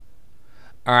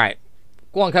All right,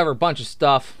 go and cover a bunch of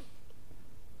stuff.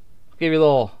 Give you a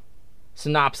little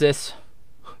synopsis.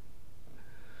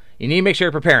 You need to make sure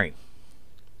you're preparing.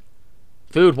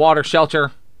 Food, water,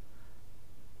 shelter,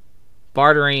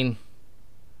 bartering,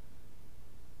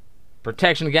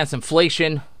 protection against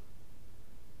inflation.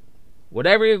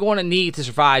 Whatever you're going to need to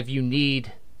survive, you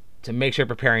need to make sure you're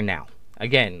preparing now.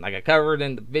 Again, like I covered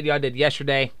in the video I did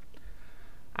yesterday,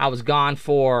 I was gone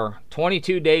for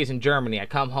 22 days in Germany. I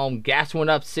come home, gas went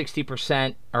up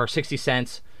 60% or 60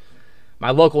 cents.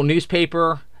 My local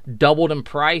newspaper doubled in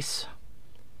price.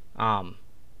 They're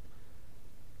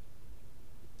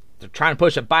trying to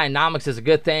push that Bidenomics is a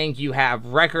good thing. You have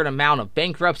record amount of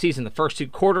bankruptcies in the first 2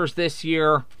 quarters this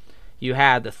year. You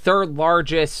had the 3rd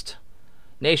largest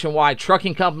nationwide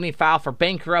trucking company file for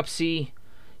bankruptcy.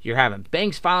 You're having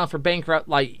banks filing for bankrupt.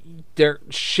 Like, there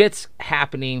shit's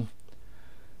happening.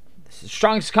 This is the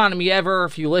strongest economy ever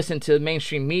if you listen to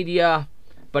mainstream media.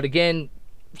 But again,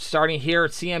 starting here,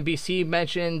 CNBC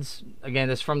mentions, again,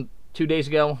 this is from 2 days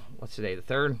ago. What's today, the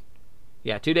 3rd?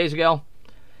 Yeah, 2 days ago.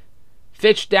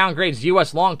 Fitch downgrades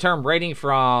U.S. long-term rating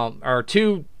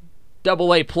to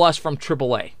AA plus from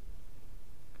AAA.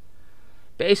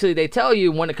 Basically, they tell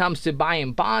you when it comes to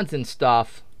buying bonds and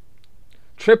stuff,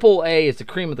 AAA is the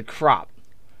cream of the crop.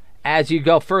 As you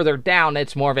go further down,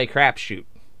 it's more of a crapshoot.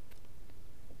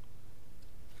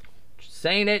 Just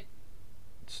saying it.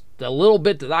 It's the little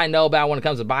bit that I know about when it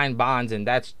comes to buying bonds, and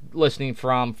that's listening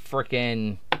from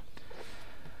freaking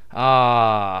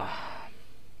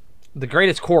The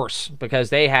Greatest Course, because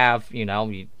they have, you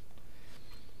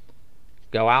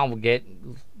go out and get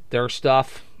their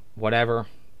stuff, whatever.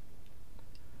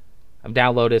 I've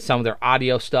downloaded some of their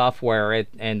audio stuff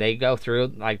and they go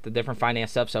through like the different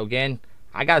finance stuff. So again,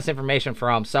 I got this information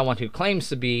from someone who claims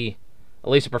to be at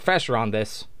least a professor on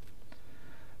this,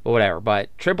 but whatever. But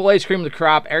AAA's cream of the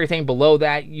crop. Everything below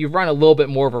that, you run a little bit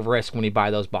more of a risk when you buy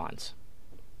those bonds.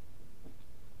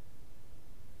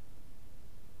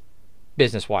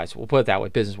 Business-wise, we'll put it that way,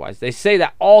 business-wise. They say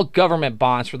that all government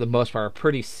bonds, for the most part, are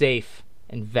pretty safe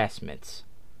investments.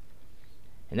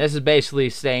 And this is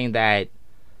basically saying that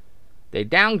they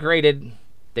downgraded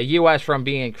the U.S. from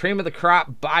being cream of the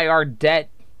crop, buy our debt,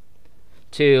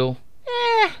 to,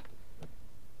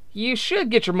 you should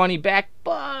get your money back,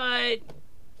 but...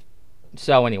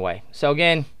 So anyway, so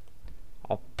again,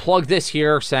 I'll plug this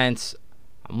here since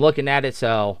I'm looking at it.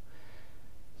 So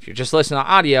if you're just listening to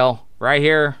audio, right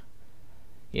here,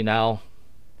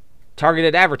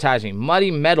 targeted advertising,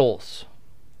 Muddy Metals.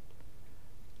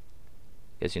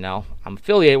 Because, I'm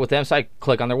affiliated with them, so I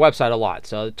click on their website a lot.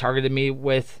 So it targeted me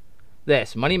with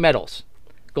this, Muddy Metals.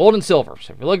 Gold and silver.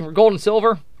 So if you're looking for gold and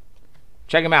silver,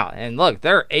 check them out. And look,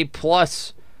 they're A+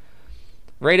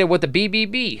 rated with the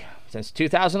BBB since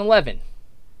 2011.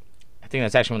 I think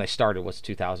that's actually when they started, was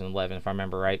 2011, if I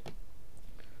remember right.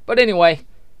 But anyway,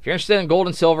 if you're interested in gold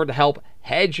and silver to help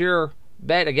hedge your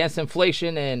bet against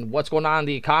inflation and what's going on in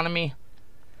the economy,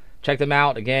 check them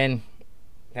out. Again,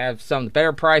 have some of the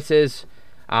better prices.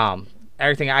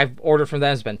 Everything I've ordered from them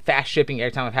has been fast shipping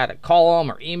every time I've had to call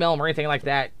them or email them or anything like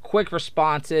that. Quick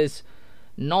responses,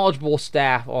 knowledgeable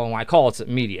staff. Well, when I call, it's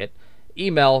immediate.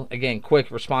 Email, again, quick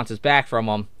responses back from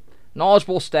them.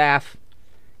 Knowledgeable staff.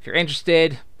 If you're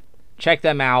interested, check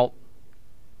them out.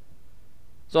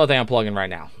 It's the only thing I'm plugging right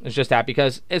now. It's just that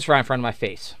because it's right in front of my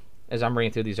face as I'm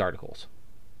reading through these articles.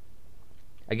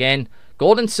 Again,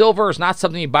 gold and silver is not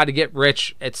something you buy to get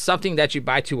rich. It's something that you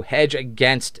buy to hedge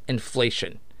against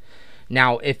inflation.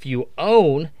 Now, if you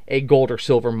own a gold or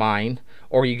silver mine,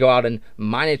 or you go out and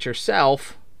mine it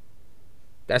yourself,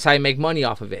 that's how you make money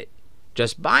off of it.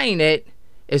 Just buying it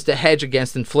is to hedge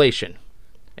against inflation.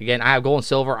 Again, I have gold and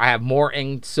silver. I have more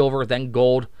in silver than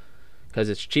gold because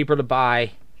it's cheaper to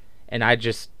buy. And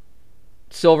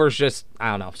silver's just,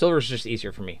 I don't know. Silver's just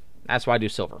easier for me. That's why I do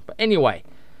silver. But anyway,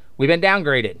 we've been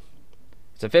downgraded.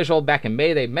 It's official. Back in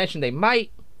May, they mentioned they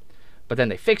might, but then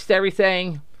they fixed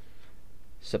everything.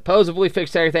 Supposedly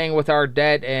fixed everything with our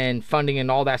debt and funding and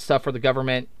all that stuff for the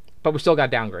government, but we still got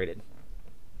downgraded.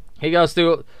 He goes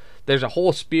through, there's a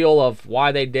whole spiel of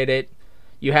why they did it.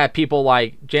 You had people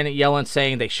like Janet Yellen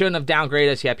saying they shouldn't have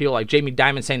downgraded us. You had people like Jamie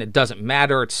Dimon saying it doesn't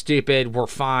matter, it's stupid, we're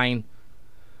fine.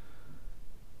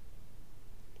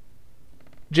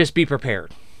 Just be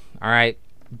prepared, all right?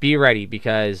 Be ready,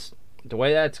 because the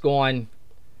way that's going,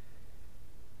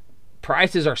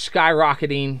 prices are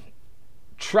skyrocketing.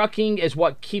 Trucking is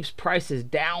what keeps prices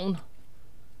down.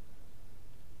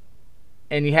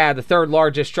 And you had the 3rd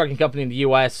largest trucking company in the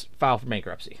U.S. file for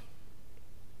bankruptcy.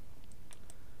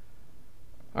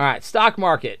 All right, stock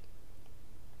market.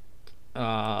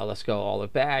 Let's go all the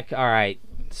way back. All right,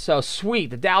 So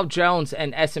sweet, the Dow Jones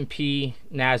and S&P,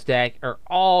 NASDAQ are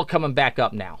all coming back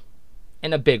up now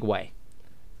in a big way.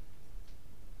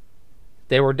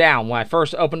 They were down. When I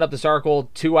first opened up this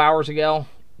article 2 hours ago,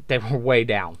 they were way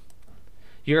down.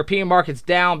 European markets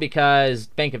down because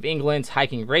Bank of England's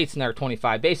hiking rates another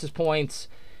 25 basis points.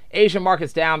 Asian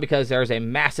markets down because there's a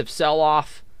massive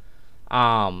sell-off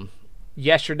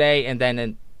yesterday and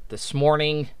then this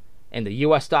morning in the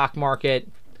U.S. stock market.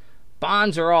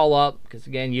 Bonds are all up because,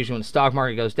 again, usually when the stock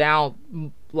market goes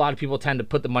down, a lot of people tend to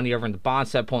put the money over into bonds.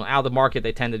 Instead of pulling out of the market,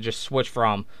 they tend to just switch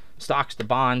from stocks to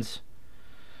bonds.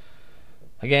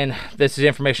 Again, this is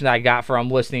information that I got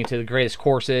from listening to the greatest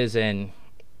courses and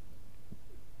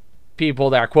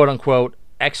people that are quote-unquote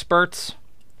experts.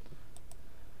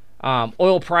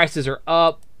 Oil prices are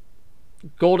up.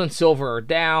 Gold and silver are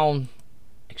down.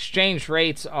 Exchange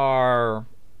rates are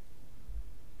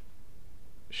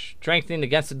strengthening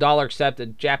against the dollar, except the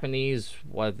Japanese,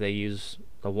 what they use,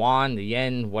 the yuan, the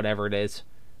yen, whatever it is.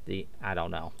 I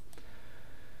don't know.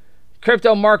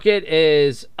 Crypto market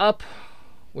is up,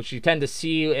 which you tend to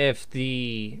see if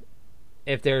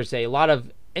there's a lot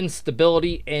of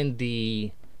instability in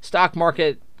the stock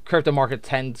market, crypto market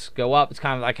tends to go up. It's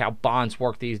kind of like how bonds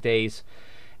work these days.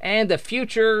 And the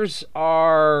futures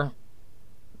are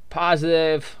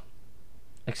positive,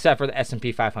 except for the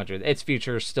S&P 500. Its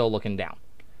futures still looking down.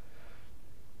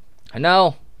 I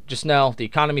know, just know, the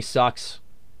economy sucks.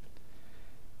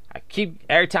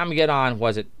 Every time we get on,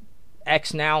 was it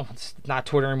X now? It's not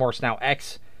Twitter anymore, it's now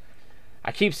X.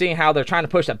 I keep seeing how they're trying to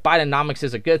push that Bidenomics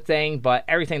is a good thing, but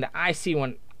everything that I see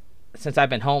since I've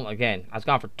been home, again, I was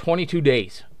gone for 22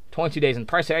 days. 22 days, and the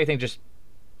price of everything just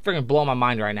freaking blowing my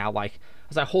mind right now. Like, I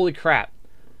was like, holy crap.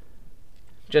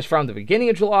 Just from the beginning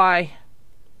of July,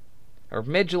 or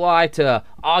mid-July to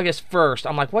August 1st,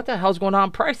 I'm like, what the hell's going on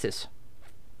in prices?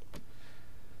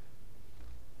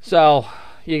 So,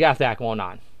 you got that going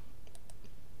on.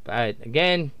 But,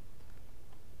 again,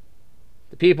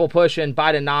 the people pushing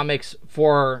Bidenomics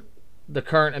for the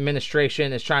current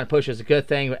administration is trying to push as a good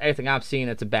thing, but everything I'm seeing,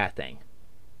 it's a bad thing.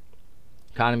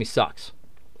 Economy sucks.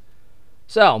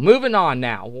 So, moving on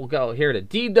now. We'll go here to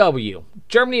DW.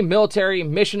 Germany military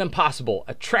mission impossible,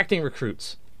 attracting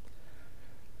recruits.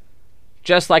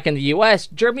 Just like in the U.S.,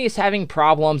 Germany is having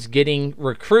problems getting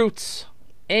recruits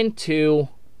into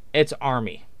its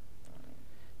army.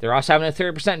 They're also having a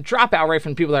 30% dropout rate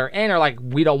from people that are in, are like,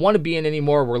 we don't want to be in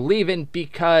anymore, we're leaving,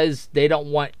 because they don't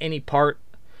want any part.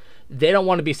 They don't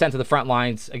want to be sent to the front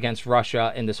lines against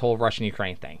Russia in this whole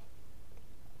Russian-Ukraine thing.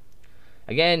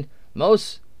 Again,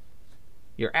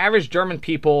 your average German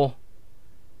people,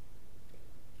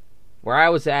 where I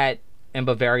was at in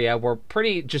Bavaria, were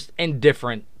pretty just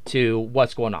indifferent to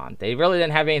what's going on. They really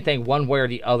didn't have anything one way or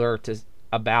the other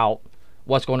about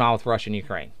what's going on with Russia and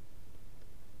Ukraine.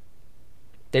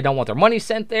 They don't want their money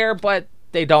sent there, but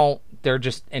they're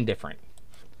just indifferent.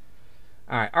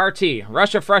 All right, RT,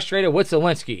 Russia frustrated with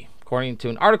Zelensky, according to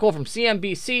an article from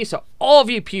CNBC. So all of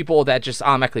you people that just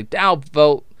automatically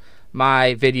downvote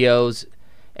my videos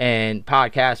and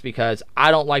podcasts because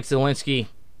I don't like Zelensky,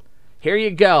 here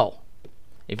you go.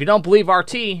 If you don't believe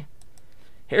RT,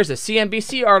 here's a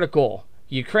CNBC article.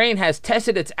 Ukraine has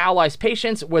tested its allies'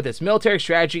 patience with its military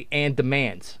strategy and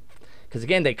demands. Because,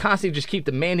 again, they constantly just keep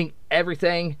demanding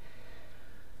everything.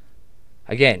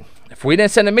 Again, if we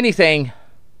didn't send them anything,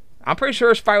 I'm pretty sure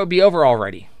this fight would be over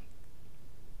already.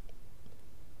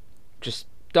 Just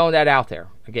throwing that out there.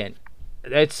 Again,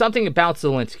 it's something about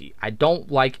Zelensky. I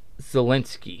don't like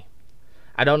Zelensky.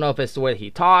 I don't know if it's the way he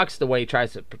talks, the way he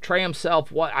tries to portray himself.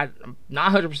 I'm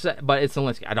not 100%, but it's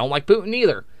Zelensky. I don't like Putin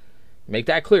either. Make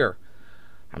that clear.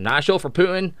 I'm not a shill for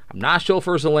Putin. I'm not a shill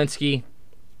for Zelensky.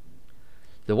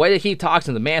 The way that he talks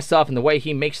and the man stuff and the way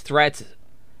he makes threats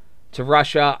to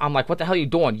Russia, I'm like, what the hell are you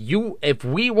doing? If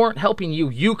we weren't helping you,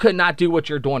 you could not do what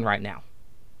you're doing right now.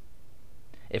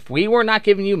 If we were not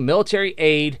giving you military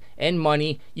aid and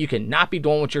money, you cannot be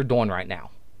doing what you're doing right now.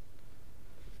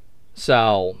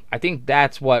 So, I think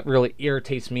that's what really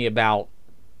irritates me about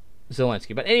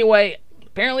Zelensky. But anyway,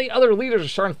 apparently other leaders are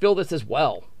starting to feel this as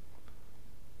well.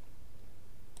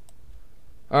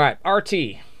 All right,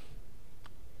 RT.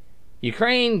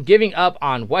 Ukraine giving up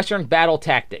on Western battle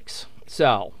tactics.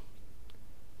 So,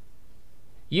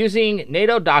 using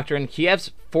NATO doctrine,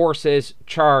 Kiev's forces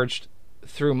charged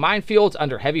through minefields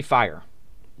under heavy fire.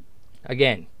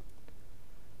 Again,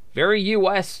 very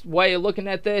U.S. way of looking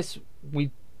at this.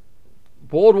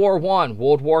 World War I,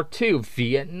 World War II,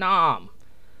 Vietnam,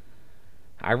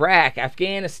 Iraq,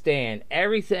 Afghanistan,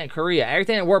 everything, Korea,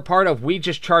 everything that we're part of, we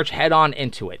just charge head on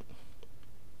into it.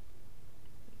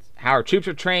 How our troops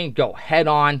are trained, go head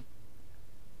on.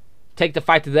 take the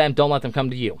fight to them. Don't let them come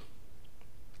to you.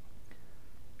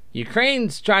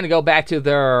 Ukraine's trying to go back to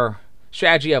their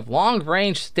strategy of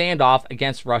long-range standoff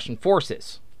against Russian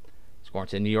forces.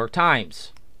 According to the New York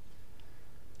Times.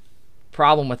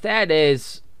 Problem with that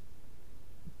is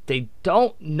they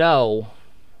don't know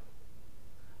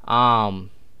how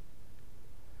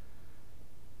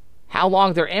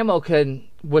long their ammo can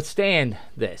withstand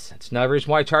this. That's another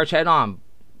reason why I charge head on.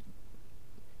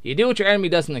 You do what your enemy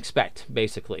doesn't expect,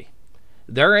 basically.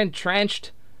 They're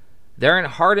entrenched. They're in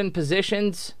hardened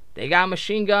positions. They got a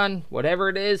machine gun, whatever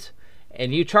it is,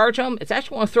 and you charge them, it's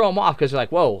actually going to throw them off because they're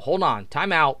like, whoa, hold on,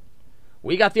 time out.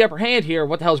 We got the upper hand here.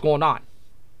 What the hell's going on?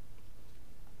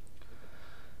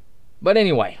 But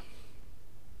anyway,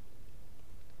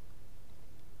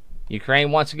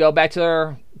 Ukraine wants to go back to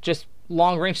their just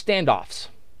long-range standoffs,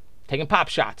 taking pop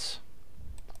shots,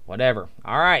 whatever.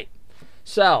 All right.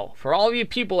 So, for all of you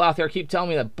people out there keep telling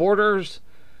me that borders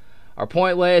are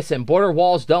pointless and border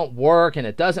walls don't work and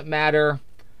it doesn't matter,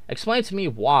 explain to me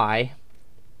why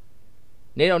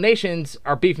NATO nations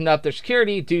are beefing up their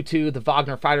security due to the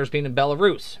Wagner fighters being in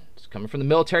Belarus. It's coming from the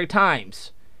Military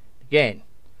Times. Again,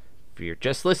 if you're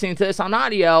just listening to this on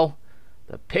audio,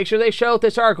 the picture they show with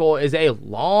this article is a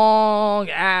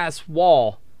long-ass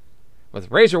wall with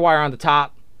razor wire on the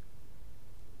top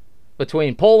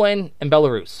between Poland and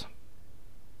Belarus.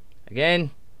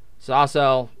 Again, it's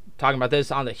also talking about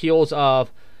this on the heels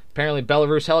of apparently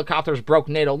Belarus helicopters broke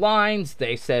NATO lines.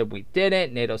 They said we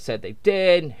didn't. NATO said they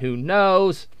did. Who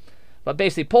knows? But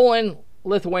basically Poland,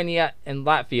 Lithuania, and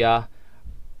Latvia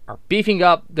are beefing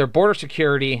up their border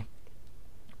security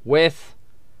with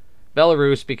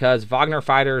Belarus because Wagner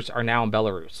fighters are now in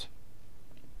Belarus.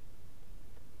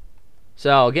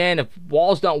 So again, if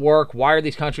walls don't work, why are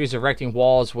these countries erecting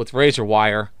walls with razor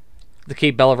wire to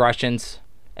keep Belarusians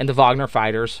and the Wagner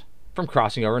fighters from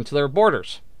crossing over into their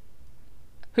borders?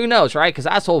 Who knows, right? Because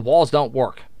asshole walls don't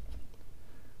work.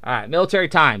 Alright, Military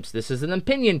Times. This is an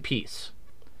opinion piece.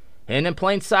 Hidden in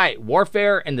plain sight.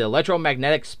 Warfare in the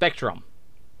electromagnetic spectrum.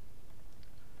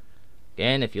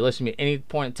 Again, if you listen to me at any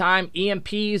point in time,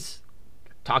 EMPs,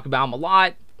 talk about them a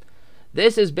lot.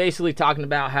 This is basically talking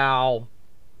about how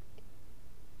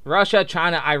Russia,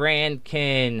 China, Iran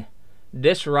can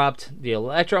disrupt the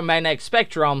electromagnetic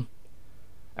spectrum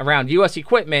around U.S.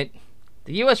 equipment.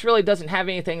 The U.S. really doesn't have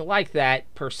anything like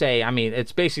that, per se. I mean,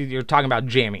 it's basically, you're talking about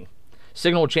jamming.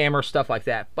 Signal jammer, stuff like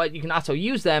that. But you can also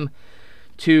use them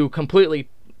to completely,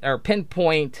 or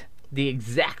pinpoint the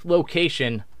exact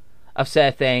location of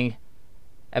said thing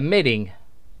emitting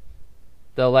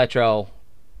the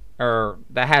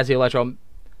that has the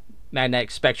electromagnetic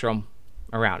spectrum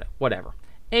around it. Whatever.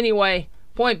 Anyway,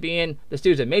 point being, this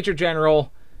dude's a major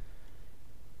general.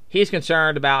 He's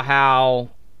concerned about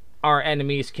how our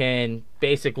enemies can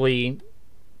basically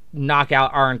knock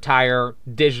out our entire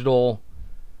digital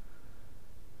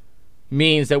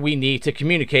means that we need to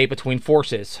communicate between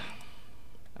forces.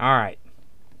 Alright.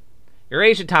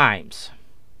 Eurasia Times.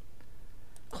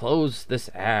 Close this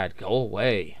ad. Go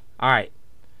away. Alright.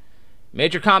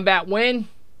 Major combat win?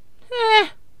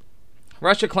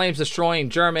 Russia claims destroying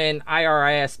German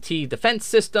IRIS-T defense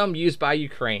system used by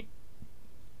Ukraine.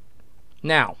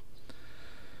 Now,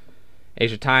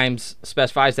 Asia Times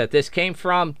specifies that this came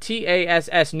from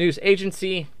TASS News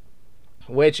Agency,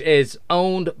 which is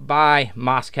owned by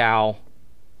Moscow.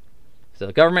 So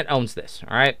the government owns this,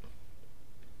 all right?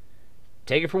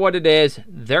 Take it for what it is.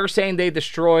 They're saying they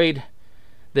destroyed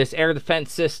this air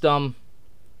defense system.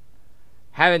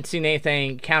 Haven't seen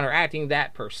anything counteracting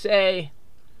that per se.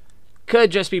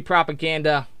 Could just be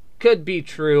propaganda. Could be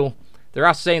true. They're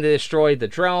also saying they destroyed the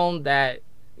drone that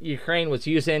Ukraine was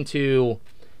using to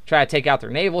try to take out their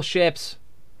naval ships.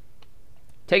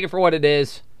 Take it for what it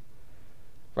is.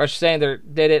 Russia saying they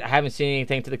did it. I haven't seen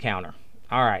anything to the counter.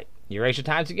 Alright. Eurasia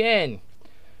Times again.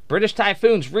 British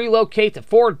Typhoons relocate to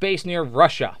forward base near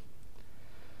Russia.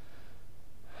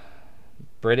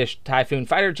 British Typhoon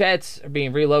fighter jets are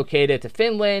being relocated to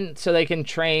Finland so they can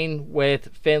train with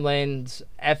Finland's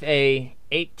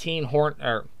FA-18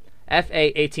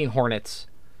 Hornets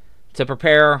to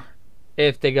prepare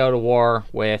if they go to war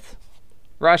with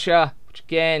Russia, which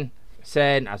again,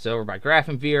 said, I was over by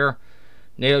Grafenwehr.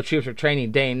 NATO troops are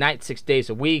training day and night, 6 days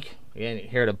a week. Again, you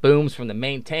hear the booms from the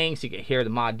main tanks. You can hear the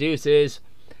Mod Deuces.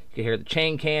 You can hear the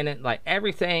chain cannon. Like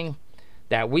everything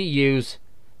that we use,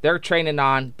 they're training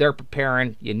on. They're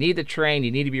preparing. You need to train.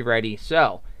 You need to be ready.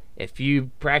 So, if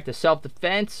you practice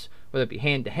self-defense, whether it be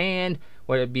hand-to-hand,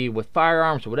 whether it be with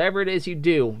firearms, whatever it is you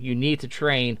do, you need to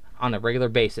train on a regular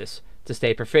basis to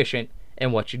stay proficient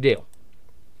in what you do.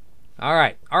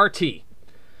 Alright, RT.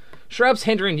 Shrubs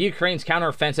hindering Ukraine's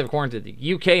counteroffensive, according to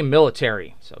the UK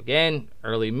military. So again,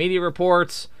 early media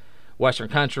reports. Western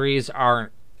countries are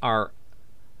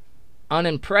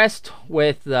unimpressed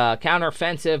with the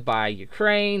counteroffensive by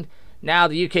Ukraine. Now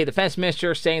the UK defense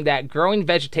minister saying that growing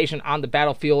vegetation on the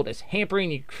battlefield is hampering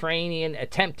Ukrainian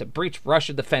attempt to breach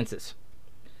Russian defenses.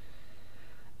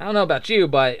 I don't know about you,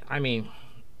 but I mean,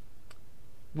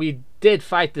 we did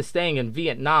fight this thing in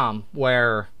Vietnam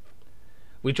where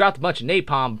we dropped a bunch of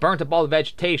napalm, burnt up all the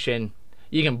vegetation.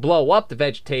 You can blow up the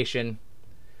vegetation.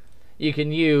 You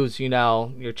can use, you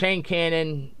know, your chain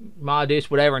cannon, Modus,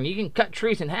 whatever, and you can cut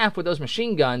trees in half with those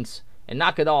machine guns and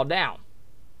knock it all down.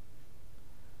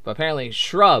 But apparently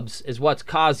shrubs is what's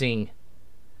causing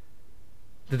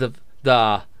the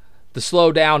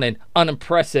slowdown and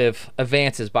unimpressive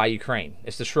advances by Ukraine.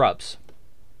 It's the shrubs.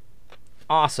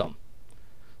 Awesome.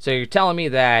 So you're telling me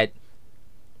that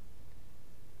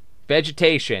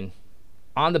vegetation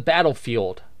on the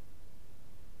battlefield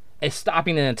is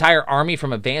stopping an entire army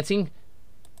from advancing?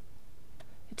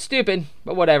 It's stupid,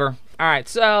 but whatever. Alright,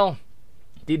 so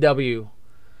DW.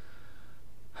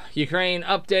 Ukraine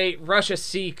update. Russia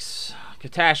seeks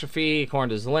catastrophe,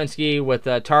 according to Zelensky, with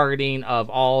the targeting of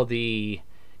all the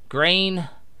grain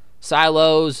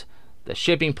silos, the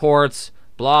shipping ports,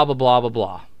 blah, blah, blah, blah,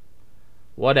 blah.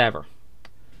 Whatever.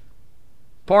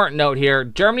 Important note here,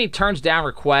 Germany turns down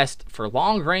request for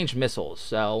long-range missiles.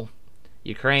 So,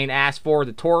 Ukraine asked for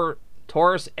the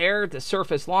Taurus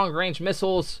air-to-surface long-range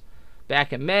missiles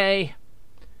back in May.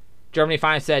 Germany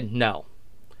finally said no.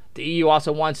 The EU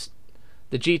also wants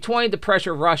the G20 to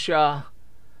pressure Russia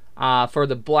for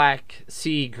the Black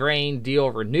Sea grain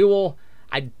deal renewal.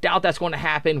 I doubt that's going to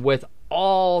happen with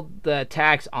all the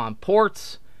attacks on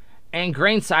ports and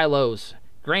grain silos,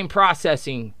 grain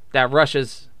processing that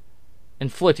Russia's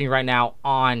inflicting right now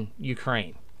on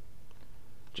Ukraine.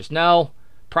 Just know,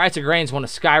 price of grains want to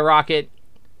skyrocket.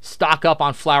 Stock up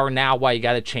on flour now while you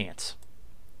got a chance.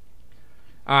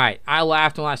 Alright, I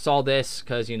laughed when I saw this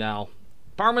because, you know,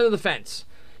 Department of Defense.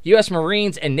 U.S.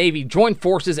 Marines and Navy join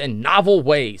forces in novel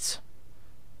ways.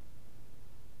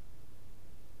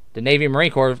 The Navy and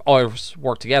Marine Corps always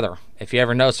work together. If you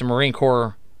ever notice the Marine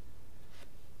Corps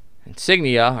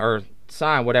insignia or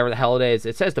sign, whatever the hell it is,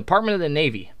 it says Department of the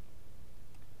Navy.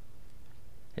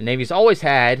 The Navy's always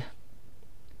had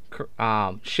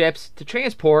ships to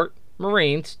transport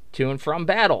Marines to and from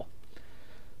battle.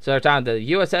 So they're talking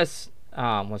the USS,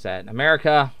 what's that?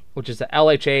 America, which is the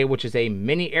LHA, which is a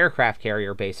mini aircraft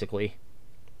carrier, basically.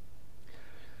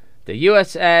 The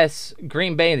USS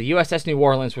Green Bay and the USS New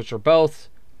Orleans, which are both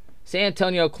San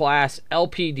Antonio class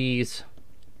LPDs,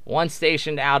 one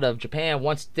stationed out of Japan,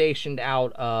 one stationed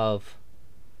out of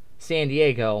San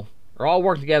Diego, are all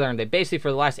working together, and they basically for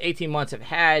the last 18 months have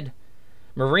had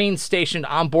Marines stationed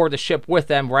on board the ship with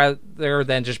them rather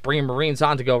than just bringing Marines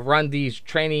on to go run these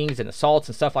trainings and assaults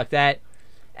and stuff like that.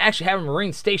 Actually having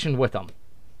Marines stationed with them.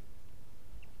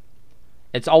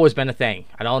 It's always been a thing.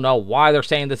 I don't know why they're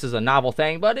saying this is a novel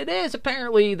thing, but it is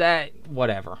apparently that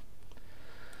whatever.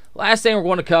 Last thing we're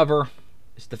going to cover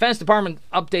is Defense Department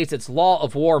updates its Law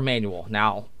of War manual.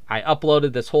 Now, I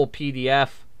uploaded this whole PDF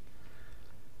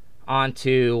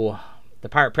onto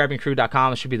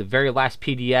thepiratepretapingcrew.com. It should be the very last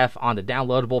PDF on the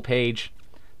downloadable page.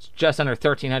 It's just under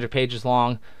 1,300 pages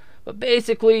long. But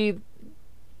basically,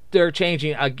 they're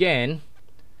changing again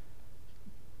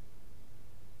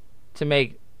to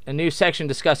make a new section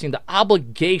discussing the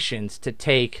obligations to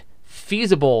take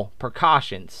feasible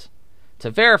precautions to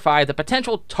verify the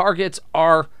potential targets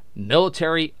are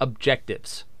military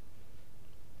objectives.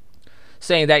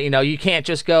 Saying that, you know, you can't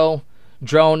just go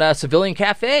drone a civilian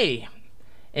cafe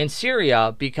in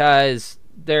Syria because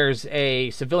there's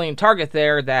a civilian target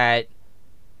there that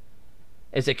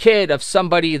is a kid of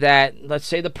somebody that, let's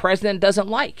say, the president doesn't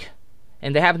like,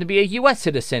 and they happen to be a U.S.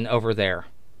 citizen over there.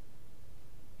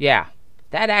 Yeah,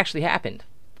 that actually happened.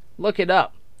 Look it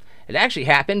up. It actually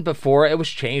happened before it was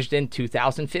changed in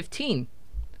 2015.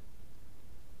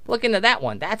 Look into that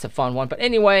one. That's a fun one. But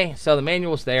anyway, so the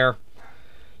manual's there.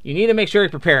 You need to make sure you're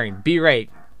preparing. Be ready.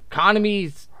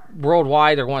 Economies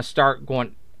worldwide are going to start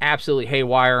going absolutely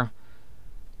haywire.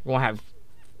 We're going to have,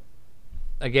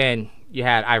 again, you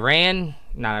had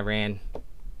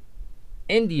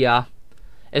India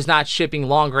is not shipping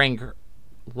long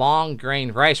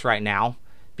grain rice right now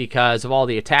because of all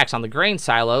the attacks on the grain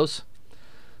silos.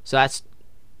 So that's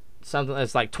something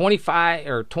that's like 25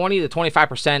 or 20 to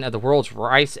 25% of the world's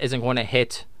rice isn't going to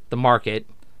hit the market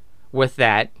with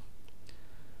that.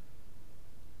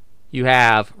 You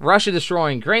have Russia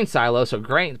destroying grain silos, so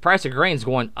the price of grain is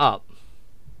going up.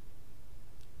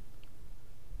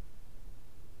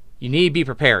 You need to be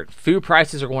prepared. Food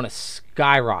prices are going to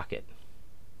skyrocket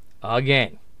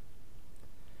again.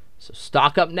 So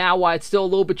stock up now while it's still a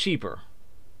little bit cheaper.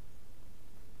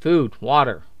 Food,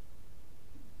 water,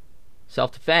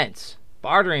 self-defense,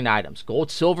 bartering items, gold,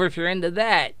 silver if you're into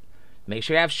that. Make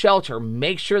sure you have shelter.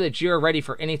 Make sure that you're ready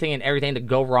for anything and everything to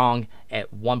go wrong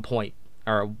at one point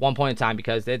in time,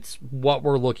 because it's what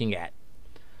we're looking at.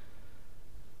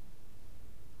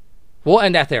 We'll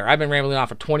end that there. I've been rambling on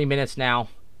for 20 minutes now.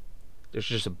 There's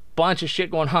just a bunch of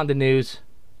shit going on in the news.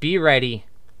 Be ready.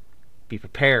 Be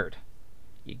prepared.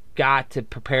 You got to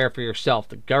prepare for yourself.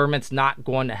 The government's not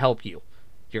going to help you.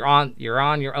 You're on your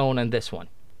own on this one.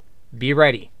 Be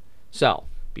ready. So,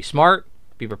 be smart,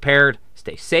 be prepared,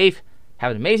 stay safe,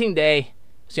 have an amazing day.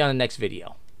 See you on the next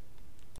video.